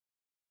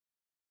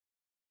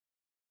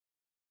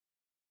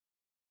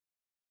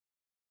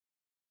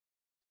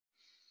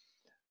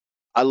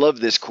I love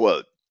this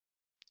quote,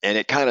 and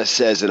it kind of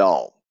says it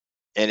all.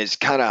 And it's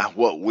kind of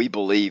what we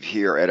believe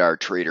here at our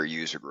trader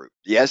user group.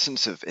 The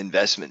essence of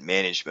investment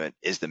management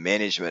is the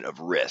management of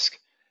risk,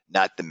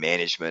 not the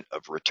management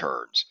of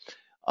returns.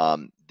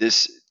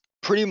 This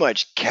pretty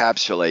much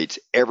encapsulates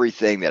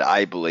everything that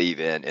I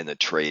believe in the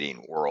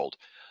trading world.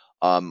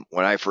 When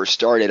I first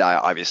started, I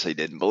obviously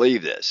didn't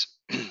believe this.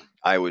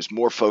 I was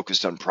more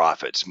focused on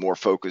profits, more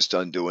focused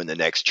on doing the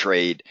next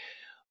trade,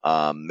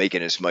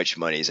 making as much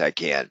money as I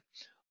can.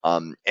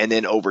 And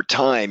then over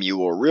time, you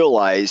will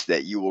realize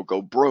that you will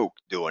go broke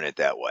doing it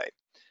that way.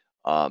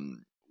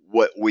 Um,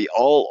 what we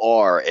all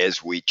are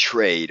as we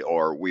trade,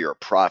 or we are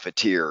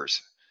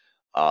profiteers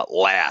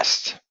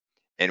last,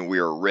 and we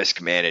are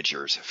risk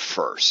managers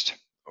first.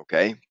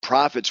 Okay,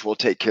 profits will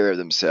take care of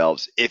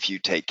themselves if you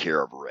take care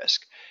of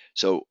risk.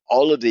 So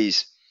all of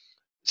these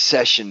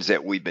sessions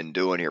that we've been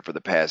doing here for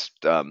the past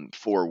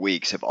 4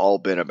 weeks have all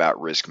been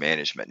about risk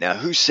management. Now,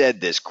 who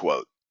said this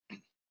quote?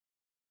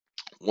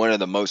 One of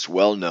the most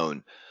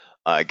well-known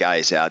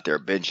guys out there,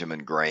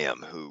 Benjamin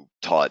Graham, who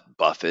taught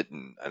Buffett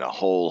and a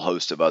whole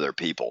host of other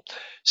people.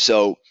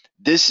 So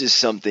this is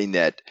something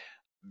that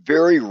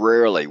very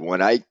rarely,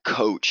 when I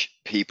coach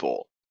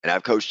people, and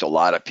I've coached a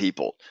lot of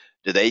people,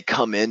 do they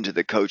come into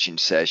the coaching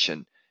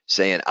session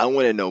saying, I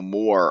want to know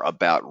more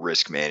about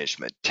risk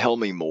management. Tell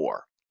me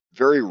more.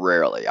 Very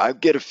rarely. I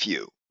get a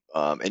few.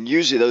 And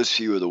usually those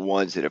few are the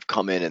ones that have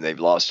come in and they've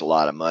lost a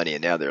lot of money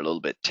and now they're a little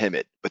bit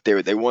timid. But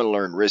they want to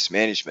learn risk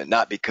management,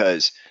 not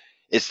because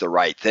it's the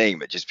right thing,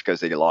 but just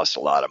because they lost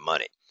a lot of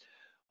money.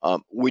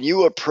 When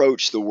you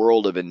approach the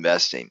world of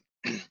investing,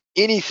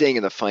 anything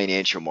in the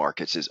financial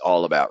markets is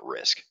all about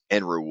risk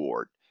and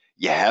reward.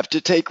 You have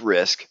to take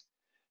risk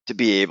to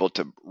be able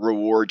to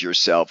reward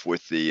yourself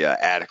with the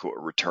adequate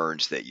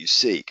returns that you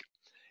seek.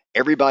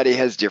 Everybody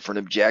has different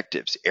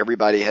objectives.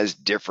 Everybody has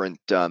different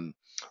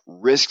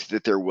risks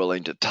that they're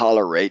willing to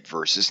tolerate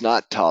versus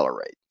not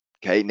tolerate.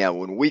 Okay, now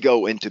when we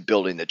go into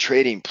building the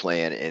trading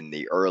plan in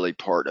the early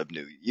part of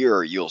New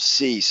Year, you'll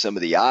see some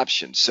of the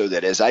options so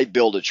that as I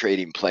build a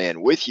trading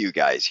plan with you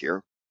guys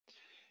here,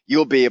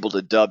 you'll be able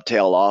to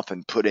dovetail off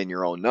and put in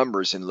your own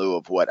numbers in lieu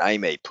of what I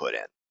may put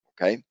in.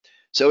 Okay,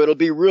 so it'll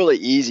be really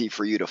easy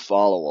for you to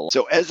follow along.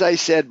 So as I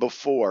said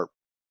before,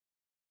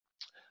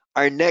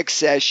 our next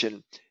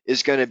session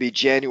is going to be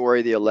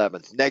January the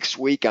 11th. Next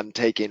week, I'm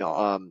taking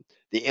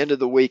the end of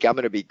the week, I'm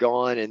going to be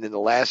gone, and then the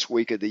last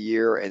week of the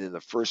year, and then the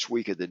first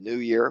week of the new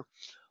year.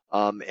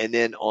 And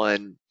then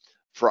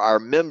for our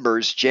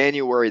members,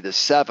 January the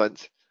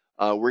 7th,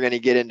 we're going to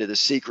get into the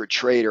secret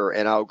trader,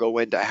 and I'll go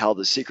into how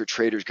the secret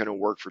trader is going to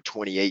work for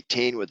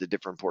 2018 with the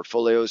different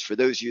portfolios. For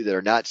those of you that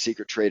are not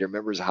secret trader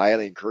members, I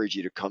highly encourage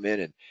you to come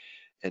in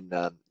and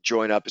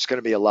join up. It's going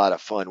to be a lot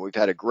of fun. We've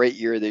had a great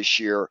year this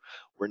year.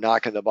 We're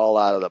knocking the ball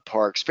out of the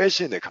park,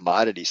 especially in the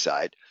commodity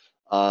side.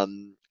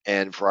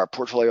 And for our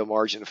portfolio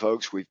margin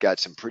folks, we've got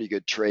some pretty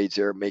good trades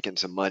there, making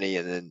some money,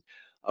 and then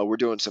we're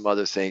doing some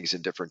other things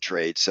in different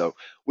trades. So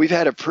we've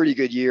had a pretty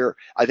good year.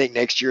 I think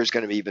next year is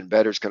going to be even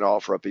better. It's going to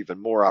offer up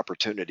even more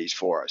opportunities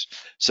for us.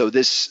 So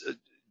this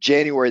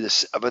January the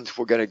 7th,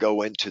 we're going to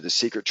go into the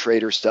secret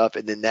trader stuff.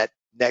 And then that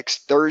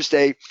next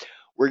Thursday,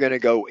 we're going to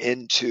go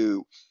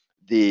into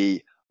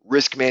the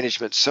risk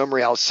management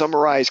summary. I'll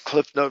summarize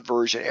Cliff Note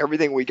version,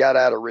 everything we got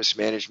out of risk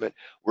management.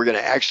 We're going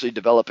to actually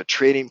develop a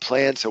trading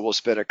plan. So we'll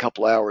spend a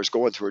couple hours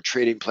going through a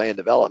trading plan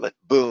development.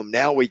 Boom,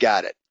 now we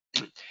got it.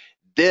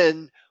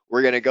 Then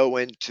we're going to go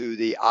into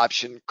the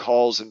option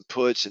calls and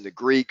puts and the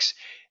Greeks.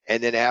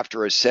 And then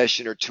after a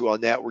session or two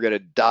on that, we're going to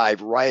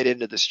dive right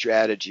into the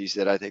strategies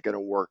that I think are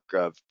going to work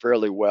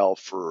fairly well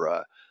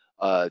for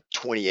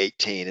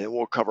 2018. And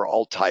we'll cover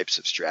all types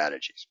of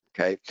strategies.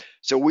 Okay,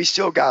 so we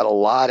still got a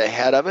lot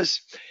ahead of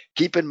us.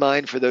 Keep in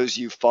mind, for those of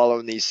you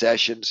following these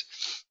sessions,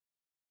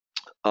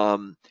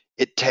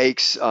 it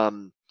takes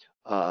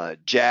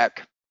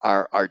Jack,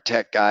 our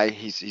tech guy.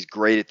 He's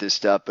great at this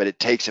stuff, but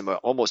it takes him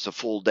almost a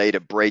full day to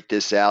break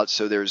this out.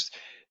 So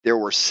there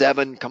were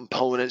 7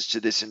 components to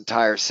this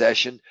entire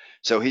session.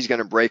 So he's going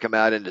to break them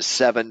out into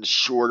 7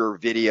 shorter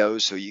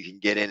videos so you can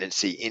get in and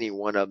see any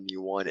one of them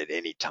you want at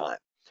any time.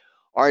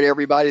 All right,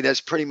 everybody, that's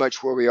pretty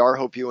much where we are.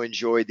 Hope you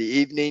enjoyed the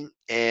evening.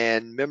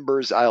 And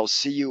members, I'll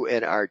see you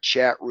in our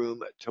chat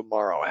room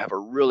tomorrow. Have a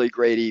really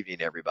great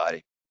evening,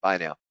 everybody. Bye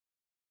now.